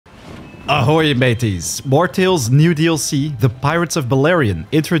Ahoy mateys! Wartales' new DLC, The Pirates of Belerion,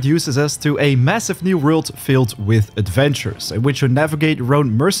 introduces us to a massive new world filled with adventures, in which you navigate your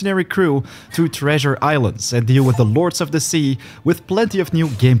own mercenary crew to treasure islands and deal with the Lords of the Sea with plenty of new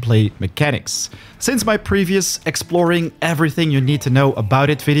gameplay mechanics. Since my previous exploring everything you need to know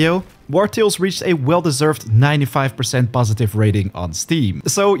about it video, Wartales reached a well-deserved 95% positive rating on Steam.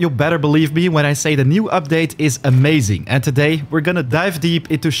 So you better believe me when I say the new update is amazing, and today we're gonna dive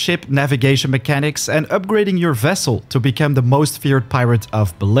deep into ship navigation mechanics and upgrading your vessel to become the most feared pirate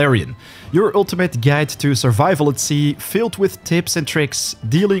of Belerion. Your ultimate guide to survival at sea, filled with tips and tricks,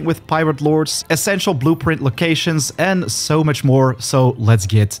 dealing with pirate lords, essential blueprint locations, and so much more, so let's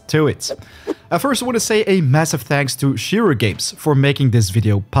get to it. I first want to say a massive thanks to Shiro Games for making this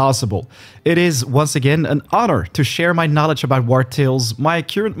video possible. It is once again an honor to share my knowledge about Wartales, my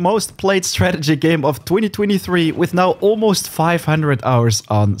current most played strategy game of 2023 with now almost 500 hours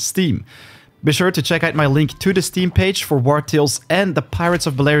on Steam. Be sure to check out my link to the Steam page for Wartales and the Pirates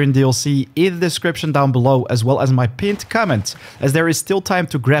of Belerion DLC in the description down below, as well as my pinned comment, as there is still time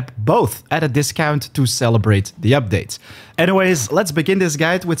to grab both at a discount to celebrate the update. Anyways, let's begin this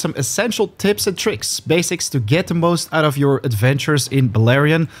guide with some essential tips and tricks, basics to get the most out of your adventures in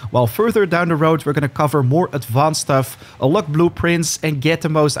Belerion, while further down the road we're going to cover more advanced stuff, unlock blueprints, and get the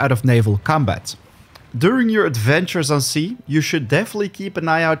most out of naval combat. During your adventures on sea, you should definitely keep an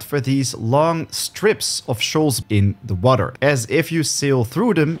eye out for these long strips of shoals in the water, as if you sail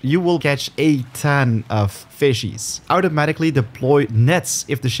through them, you will catch a ton of fishies. Automatically deploy nets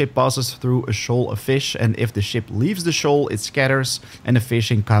if the ship passes through a shoal of fish, and if the ship leaves the shoal, it scatters and the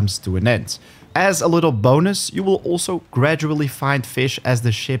fishing comes to an end. As a little bonus, you will also gradually find fish as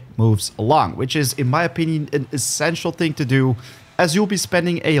the ship moves along, which is, in my opinion, an essential thing to do, as you'll be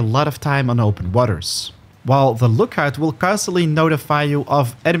spending a lot of time on open waters. While the lookout will constantly notify you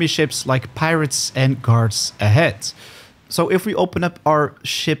of enemy ships like pirates and guards ahead. So if we open up our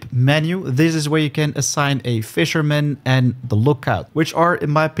ship menu, this is where you can assign a fisherman and the lookout, which are, in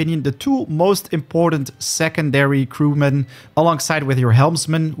my opinion, the two most important secondary crewmen, alongside with your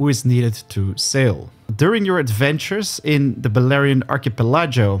helmsman, who is needed to sail. During your adventures in the Belerion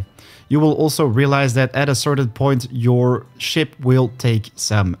Archipelago, you will also realize that at a certain point your ship will take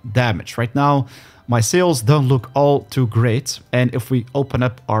some damage. Right now, my sails don't look all too great, and if we open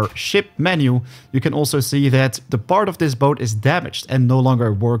up our ship menu, you can also see that the part of this boat is damaged and no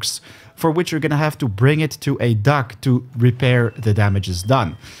longer works, for which you're gonna have to bring it to a dock to repair the damages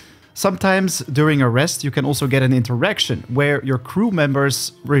done. Sometimes during a rest, you can also get an interaction where your crew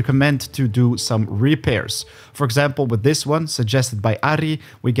members recommend to do some repairs. For example, with this one, suggested by Ari,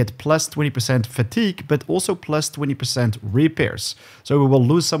 we get plus 20% fatigue, but also plus 20% repairs. So we will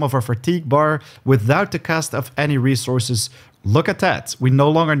lose some of our fatigue bar without the cost of any resources. Look at that. We no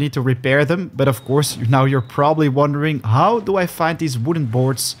longer need to repair them, but of course, now you're probably wondering, how do I find these wooden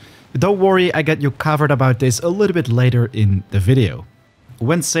boards? Don't worry, I got you covered about this a little bit later in the video.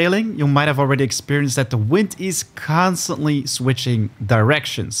 When sailing, you might have already experienced that the wind is constantly switching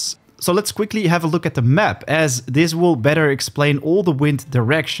directions. So let's quickly have a look at the map, as this will better explain all the wind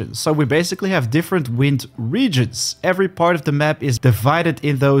directions. So we basically have different wind regions. Every part of the map is divided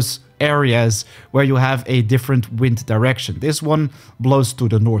in those areas where you have a different wind direction. This one blows to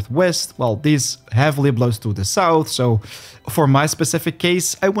the northwest, while this heavily blows to the south. So for my specific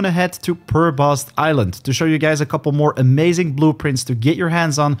case, I want to head to Pugilist Island to show you guys a couple more amazing blueprints to get your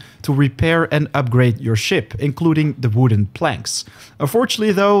hands on to repair and upgrade your ship, including the wooden planks.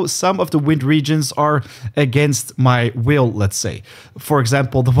 Unfortunately though, some of the wind regions are against my will, let's say. For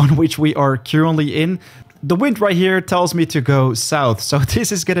example, the one which we are currently in, the wind right here tells me to go south, so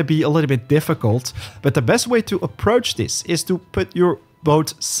this is going to be a little bit difficult. But the best way to approach this is to put your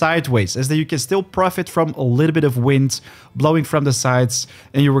boat sideways, as that you can still profit from a little bit of wind blowing from the sides,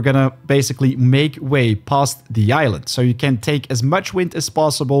 and you were gonna basically make way past the island. So you can take as much wind as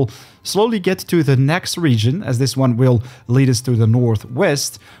possible, slowly get to the next region, as this one will lead us to the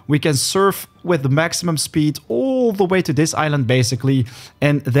northwest. We can surf with the maximum speed all the way to this island basically,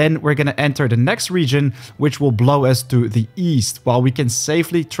 and then we're gonna enter the next region, which will blow us to the east, while we can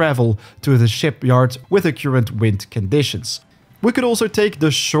safely travel to the shipyard with the current wind conditions. We could also take the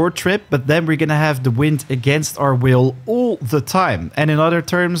short trip, but then we're gonna have the wind against our will all the time. And in other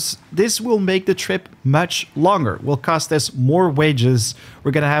terms, this will make the trip much longer, will cost us more wages.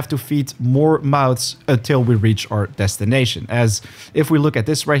 We're gonna have to feed more mouths until we reach our destination. As if we look at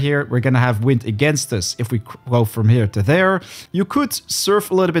this right here, we're gonna have wind against us. If we go from here to there, you could surf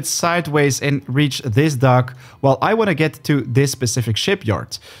a little bit sideways and reach this dock, while I wanna get to this specific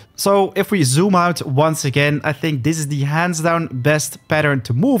shipyard. So if we zoom out once again, I think this is the hands down best pattern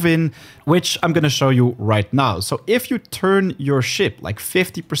to move in, which I'm going to show you right now. So if you turn your ship like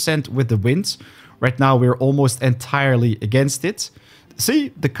 50% with the wind, right now we're almost entirely against it. See,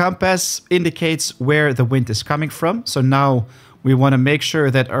 the compass indicates where the wind is coming from. So now we want to make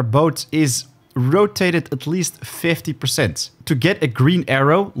sure that our boat is rotated at least 50%. To get a green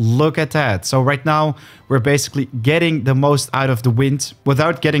arrow, look at that. So right now we're basically getting the most out of the wind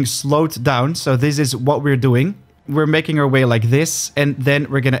without getting slowed down. So this is what we're doing. We're making our way like this, and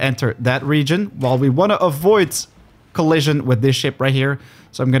then we're going to enter that region while we want to avoid collision with this ship right here.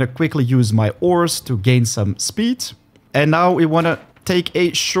 So I'm going to quickly use my oars to gain some speed. And now we want to take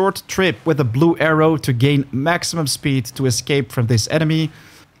a short trip with a blue arrow to gain maximum speed to escape from this enemy.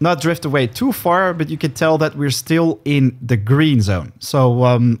 Not drift away too far, but you can tell that we're still in the green zone. So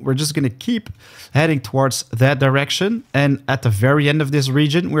we're just going to keep heading towards that direction. And at the very end of this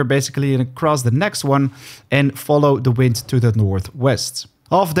region, we're basically going to cross the next one and follow the wind to the northwest.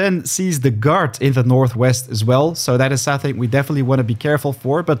 Hoff then sees the guard in the northwest as well, so that is something we definitely want to be careful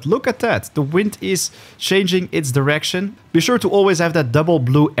for. But look at that, the wind is changing its direction. Be sure to always have that double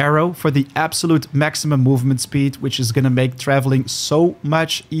blue arrow for the absolute maximum movement speed, which is going to make traveling so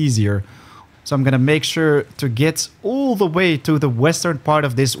much easier. So I'm going to make sure to get all the way to the western part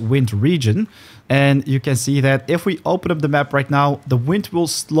of this wind region. And you can see that if we open up the map right now, the wind will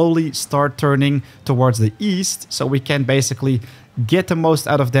slowly start turning towards the east. So we can basically get the most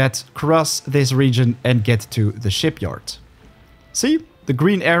out of that, cross this region and get to the shipyard. See, the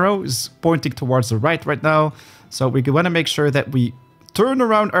green arrow is pointing towards the right now. So we want to make sure that we turn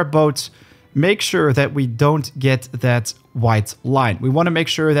around our boat, make sure that we don't get that white line. We want to make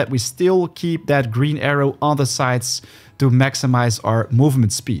sure that we still keep that green arrow on the sides to maximize our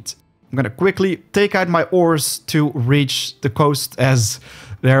movement speed. I'm going to quickly take out my oars to reach the coast, as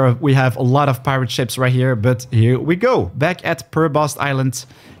there we have a lot of pirate ships right here. But here we go, back at Pugilist Island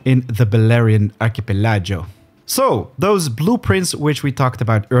in the Belerion Archipelago. So, those blueprints which we talked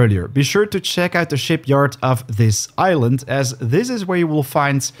about earlier, be sure to check out the shipyard of this island, as this is where you will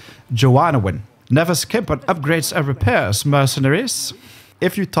find Joanna. Never skimp on upgrades and repairs, mercenaries.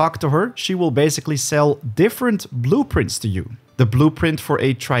 If you talk to her, she will basically sell different blueprints to you. The blueprint for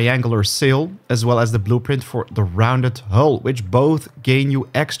a triangular sail, as well as the blueprint for the rounded hull, which both gain you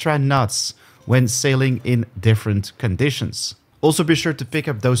extra knots when sailing in different conditions. Also be sure to pick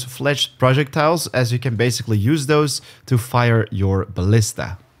up those fledged projectiles, as you can basically use those to fire your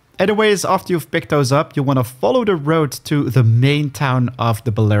ballista. Anyways, after you've picked those up, you want to follow the road to the main town of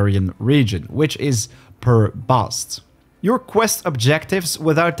the Belerion region, which is Pugilist. Your quest objectives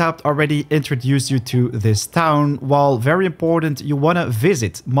without doubt already introduce you to this town, while very important, you want to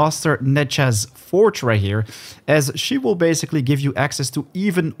visit Master Necha's forge right here, as she will basically give you access to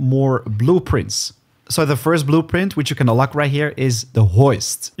even more blueprints. So the first blueprint, which you can unlock right here, is the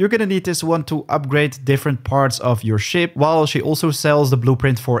Hoist. You're going to need this one to upgrade different parts of your ship, while she also sells the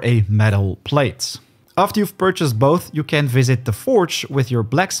blueprint for a metal plate. After you've purchased both, you can visit the forge with your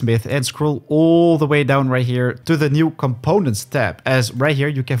blacksmith and scroll all the way down right here to the new components tab, as right here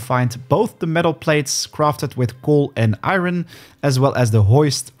you can find both the metal plates crafted with coal and iron, as well as the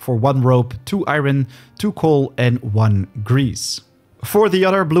hoist for 1 rope, 2 iron, 2 coal and 1 grease. For the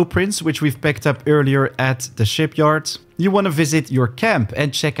other blueprints, which we've picked up earlier at the shipyard, you want to visit your camp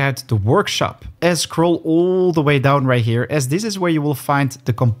and check out the workshop. And scroll all the way down right here, as this is where you will find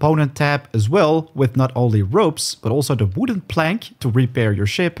the component tab as well, with not only ropes, but also the wooden plank to repair your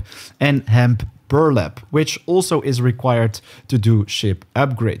ship, and hemp burlap, which also is required to do ship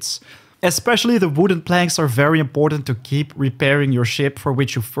upgrades. Especially the wooden planks are very important to keep repairing your ship, for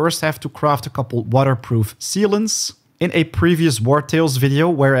which you first have to craft a couple waterproof sealants. In a previous Wartales video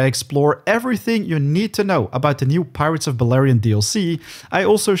where I explore everything you need to know about the new Pirates of Belerion DLC, I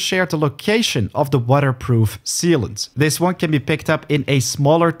also shared the location of the waterproof sealant. This one can be picked up in a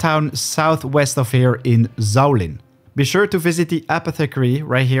smaller town southwest of here in Zaulin. Be sure to visit the apothecary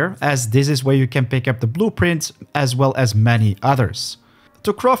right here, as this is where you can pick up the blueprints as well as many others.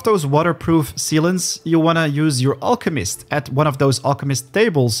 To craft those waterproof sealants, you want to use your alchemist at one of those alchemist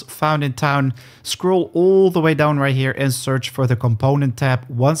tables found in town. Scroll all the way down right here and search for the component tab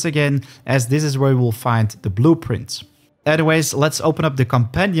once again, as this is where you will find the blueprints. Anyways, let's open up the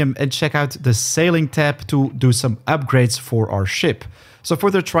compendium and check out the sailing tab to do some upgrades for our ship. So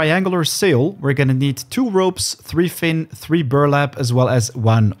for the triangular sail, we're going to need 2 ropes, 3 fin, 3 burlap, as well as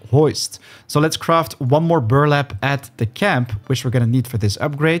 1 hoist. So let's craft 1 more burlap at the camp, which we're going to need for this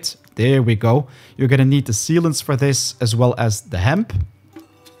upgrade. There we go. You're going to need the sealants for this, as well as the hemp.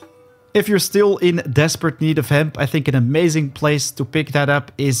 If you're still in desperate need of hemp, I think an amazing place to pick that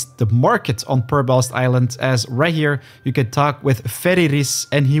up is the market on Pearlbast Island, as right here you can talk with Feriris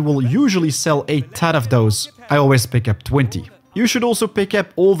and he will usually sell a ton of those. I always pick up 20. You should also pick up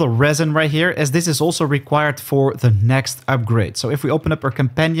all the resin right here, as this is also required for the next upgrade. So if we open up our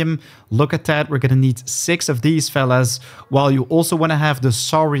compendium, look at that, we're going to need 6 of these fellas, while you also want to have the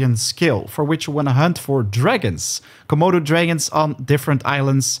Saurian skill, for which you want to hunt for dragons. Komodo dragons on different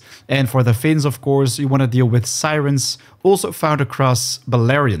islands, and for the fins, of course, you want to deal with sirens, also found across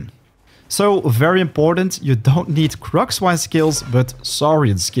Belerion. So, very important, you don't need Crocswine skills, but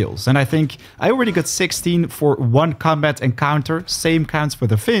Saurian skills. And I think I already got 16 for one combat encounter, same counts for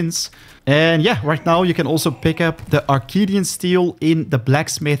the fins. And yeah, right now you can also pick up the Arcadian steel in the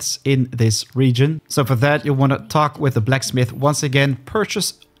blacksmiths in this region. So for that, you want to talk with the blacksmith once again,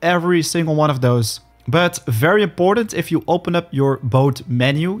 purchase every single one of those. But very important, if you open up your boat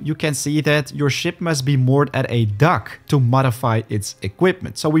menu, you can see that your ship must be moored at a dock to modify its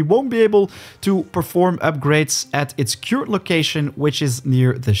equipment. So we won't be able to perform upgrades at its current location, which is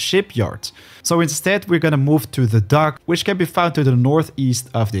near the shipyard. So instead, we're going to move to the dock, which can be found to the northeast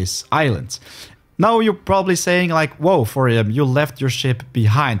of this island. Now you're probably saying like, whoa, Forium, you left your ship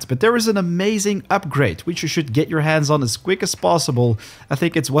behind. But there is an amazing upgrade, which you should get your hands on as quick as possible. I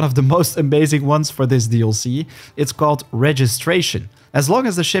think it's one of the most amazing ones for this DLC. It's called Registration. As long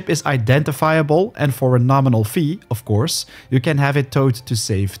as the ship is identifiable, and for a nominal fee, of course, you can have it towed to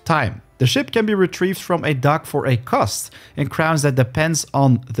save time. The ship can be retrieved from a dock for a cost in crowns that depends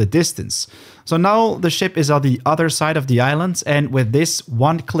on the distance. So now the ship is on the other side of the island, and with this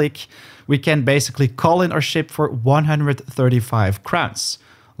one click, we can basically call in our ship for 135 crowns.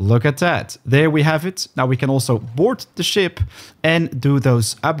 Look at that. There we have it. Now we can also board the ship and do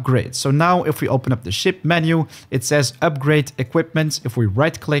those upgrades. So now if we open up the ship menu, it says upgrade equipment. If we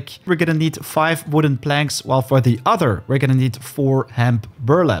right click, we're going to need 5 wooden planks, while for the other, we're going to need 4 hemp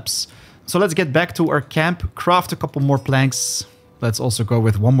burlaps. So let's get back to our camp, craft a couple more planks. Let's also go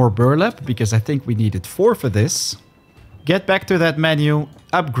with 1 more burlap, because I think we needed 4 for this. Get back to that menu,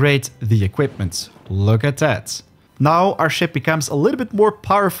 upgrade the equipment. Look at that. Now our ship becomes a little bit more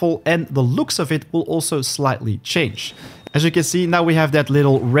powerful, and the looks of it will also slightly change. As you can see, now we have that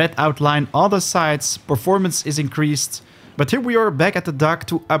little red outline on the sides, performance is increased. But here we are back at the dock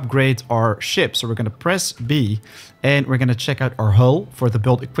to upgrade our ship. So we're going to press B and we're going to check out our hull. For the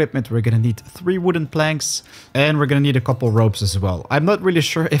build equipment, we're going to need 3 wooden planks and we're going to need a couple ropes as well. I'm not really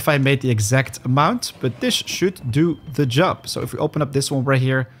sure if I made the exact amount, but this should do the job. So if we open up this one right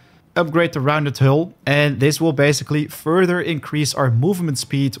here, upgrade the rounded hull, and this will basically further increase our movement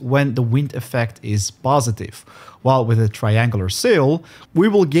speed when the wind effect is positive. While with a triangular sail, we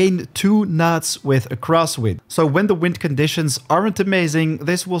will gain 2 knots with a crosswind. So when the wind conditions aren't amazing,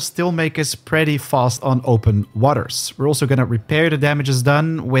 this will still make us pretty fast on open waters. We're also going to repair the damages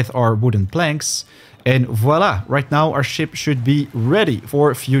done with our wooden planks. And voila, right now our ship should be ready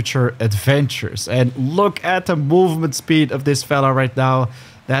for future adventures. And look at the movement speed of this fella right now.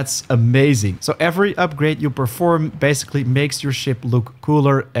 That's amazing. So every upgrade you perform basically makes your ship look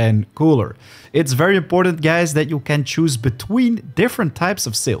cooler and cooler. It's very important, guys, that you can choose between different types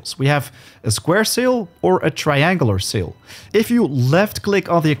of sails. We have a square sail or a triangular sail. If you left click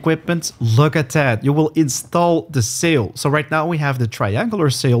on the equipment, look at that. You will install the sail. So right now we have the triangular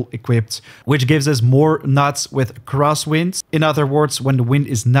sail equipped, which gives us more knots with crosswinds. In other words, when the wind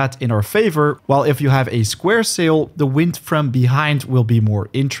is not in our favor, while if you have a square sail, the wind from behind will be more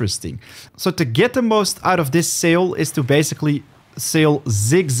interesting. So to get the most out of this sail is to basically sail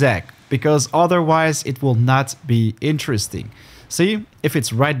zigzag, because otherwise it will not be interesting. See, if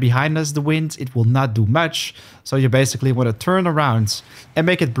it's right behind us, the wind, it will not do much. So you basically want to turn around and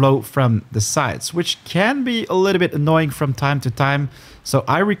make it blow from the sides, which can be a little bit annoying from time to time. So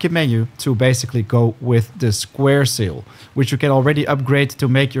I recommend you to basically go with the square sail, which you can already upgrade to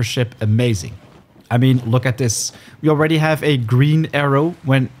make your ship amazing. I mean, look at this. We already have a green arrow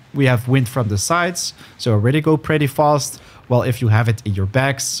when we have wind from the sides, so already go pretty fast. Well, if you have it in your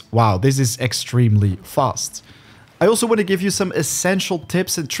backs, wow, this is extremely fast. I also want to give you some essential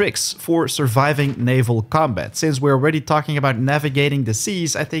tips and tricks for surviving naval combat. Since we're already talking about navigating the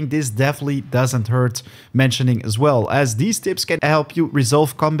seas, I think this definitely doesn't hurt mentioning as well, as these tips can help you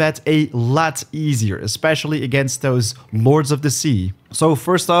resolve combat a lot easier, especially against those lords of the sea. So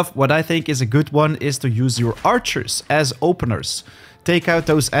first off, what I think is a good one is to use your archers as openers. Take out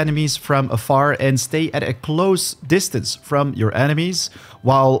those enemies from afar and stay at a close distance from your enemies,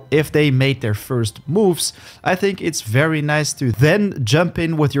 while if they made their first moves, I think it's very nice to then jump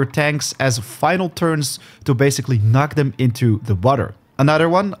in with your tanks as final turns to basically knock them into the water. Another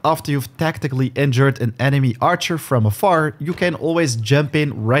one, after you've tactically injured an enemy archer from afar, you can always jump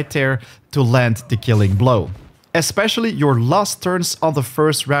in right there to land the killing blow. Especially your last turns on the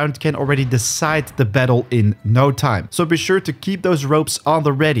first round can already decide the battle in no time. So be sure to keep those ropes on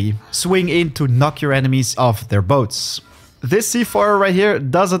the ready, swing in to knock your enemies off their boats. This seafarer right here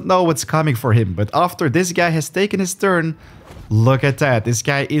doesn't know what's coming for him, but after this guy has taken his turn, look at that, this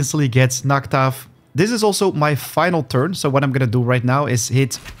guy instantly gets knocked off. This is also my final turn, so what I'm gonna do right now is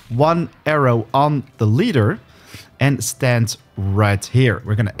hit one arrow on the leader and stand right here.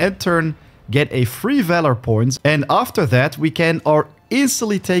 We're gonna end turn, get a free valor point, and after that we can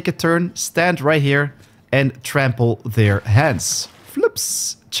instantly take a turn, stand right here and trample their hands.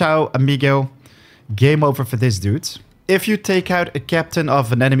 Flips. Ciao, amigo. Game over for this dude. If you take out a captain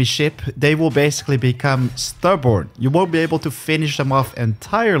of an enemy ship, they will basically become stubborn. You won't be able to finish them off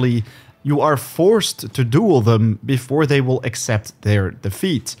entirely. You are forced to duel them before they will accept their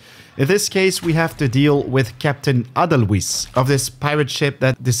defeat. In this case, we have to deal with Captain Adelwis of this pirate ship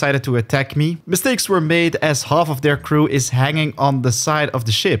that decided to attack me. Mistakes were made as half of their crew is hanging on the side of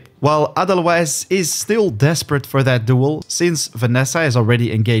the ship, while Adelwis is still desperate for that duel. Since Vanessa is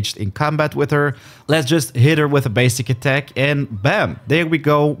already engaged in combat with her, let's just hit her with a basic attack and bam, there we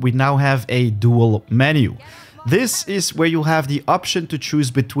go. We now have a duel menu. This is where you have the option to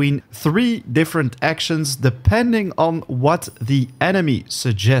choose between 3 different actions depending on what the enemy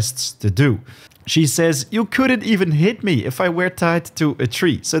suggests to do. She says, you couldn't even hit me if I were tied to a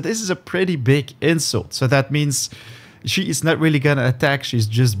tree. So this is a pretty big insult. So that means she is not really gonna attack, she's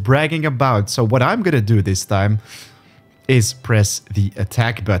just bragging about. So what I'm gonna do this time is press the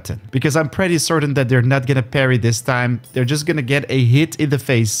attack button, because I'm pretty certain that they're not gonna parry this time. They're just gonna get a hit in the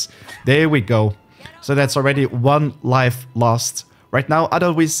face. There we go. So that's already 1 life lost. Right now,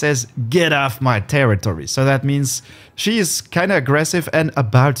 Adelwis says, get off my territory. So that means she is kind of aggressive and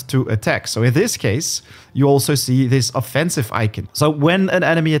about to attack. So in this case, you also see this offensive icon. So when an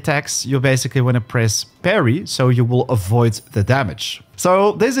enemy attacks, you basically want to press parry, so you will avoid the damage.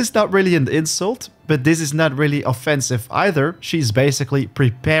 So this is not really an insult, but this is not really offensive either. She's basically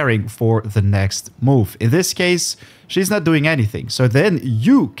preparing for the next move. In this case, she's not doing anything. So then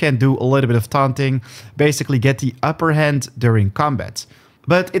you can do a little bit of taunting, basically get the upper hand during combat.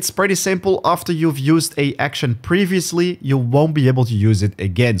 But it's pretty simple. After you've used a action previously, you won't be able to use it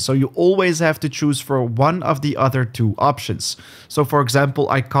again. So you always have to choose for one of the other 2 options. So for example,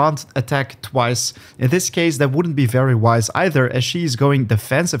 I can't attack twice. In this case, that wouldn't be very wise either, as she is going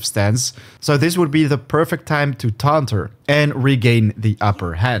defensive stance. So this would be the perfect time to taunt her and regain the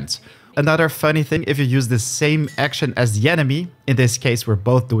upper hand. Another funny thing, if you use the same action as the enemy, in this case we're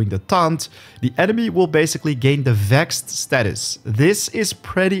both doing the taunt, the enemy will basically gain the vexed status. This is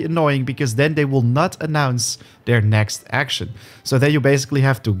pretty annoying because then they will not announce their next action. So then you basically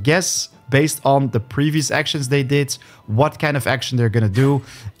have to guess based on the previous actions they did, what kind of action they're gonna do.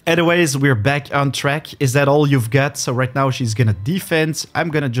 Anyways, we're back on track. Is that all you've got? So right now she's gonna defend. I'm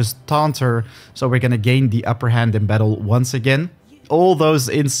gonna just taunt her. So we're gonna gain the upper hand in battle once again. All those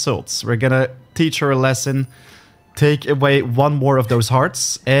insults. We're gonna teach her a lesson, take away 1 more of those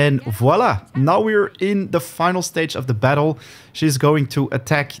hearts, and voila! Now we're in the final stage of the battle. She's going to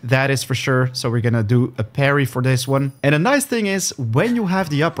attack, that is for sure, so we're gonna do a parry for this one. And a nice thing is, when you have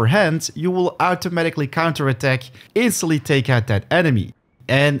the upper hand, you will automatically counterattack, instantly take out that enemy.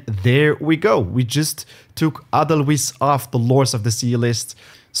 And there we go. We just took Adelwis off the Lords of the Sea list.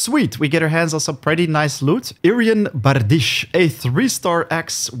 Sweet, we get our hands on some pretty nice loot. Irian Bardish, a 3-star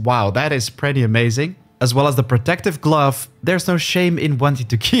axe. Wow, that is pretty amazing. As well as the protective glove. There's no shame in wanting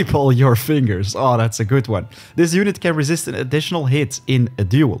to keep all your fingers. Oh, that's a good one. This unit can resist an additional hit in a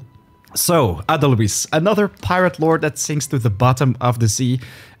duel. So, Adelwis, another pirate lord that sinks to the bottom of the sea.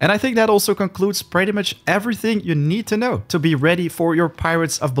 And I think that also concludes pretty much everything you need to know to be ready for your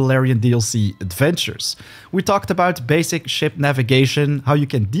Pirates of Belerion DLC adventures. We talked about basic ship navigation, how you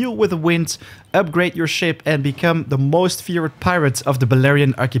can deal with the wind, upgrade your ship and become the most feared pirate of the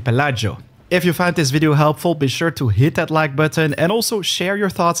Belerion Archipelago. If you found this video helpful, be sure to hit that like button and also share your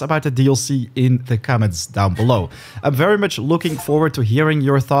thoughts about the DLC in the comments down below. I'm very much looking forward to hearing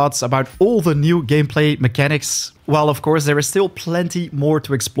your thoughts about all the new gameplay mechanics. While of course there is still plenty more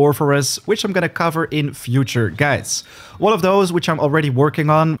to explore for us, which I'm gonna cover in future guides. One of those, which I'm already working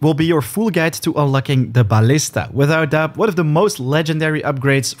on, will be your full guide to unlocking the Ballista. Without doubt, one of the most legendary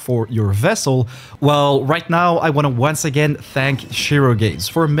upgrades for your vessel. Well, right now I want to once again thank Shiro Games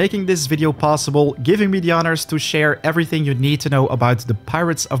for making this video possible, giving me the honors to share everything you need to know about the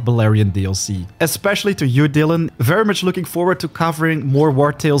Pirates of Belerion DLC. Especially to you, Dylan. Very much looking forward to covering more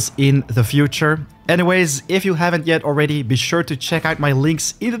Wartales in the future. Anyways, if you haven't yet already, be sure to check out my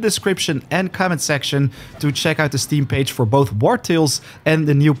links in the description and comment section to check out the Steam page for both Wartales and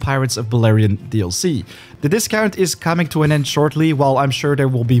the new Pirates of Belerion DLC. The discount is coming to an end shortly, while I'm sure there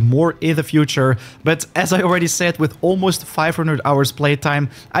will be more in the future, but as I already said, with almost 500 hours playtime,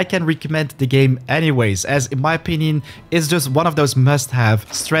 I can recommend the game anyways, as in my opinion, it's just one of those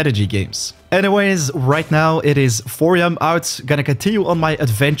must-have strategy games. Anyways, right now it is 4 AM out, gonna continue on my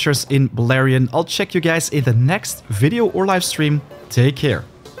adventures in Belerion. I'll check you guys in the next video or live stream. Take care.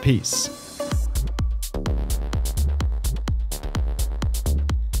 Peace.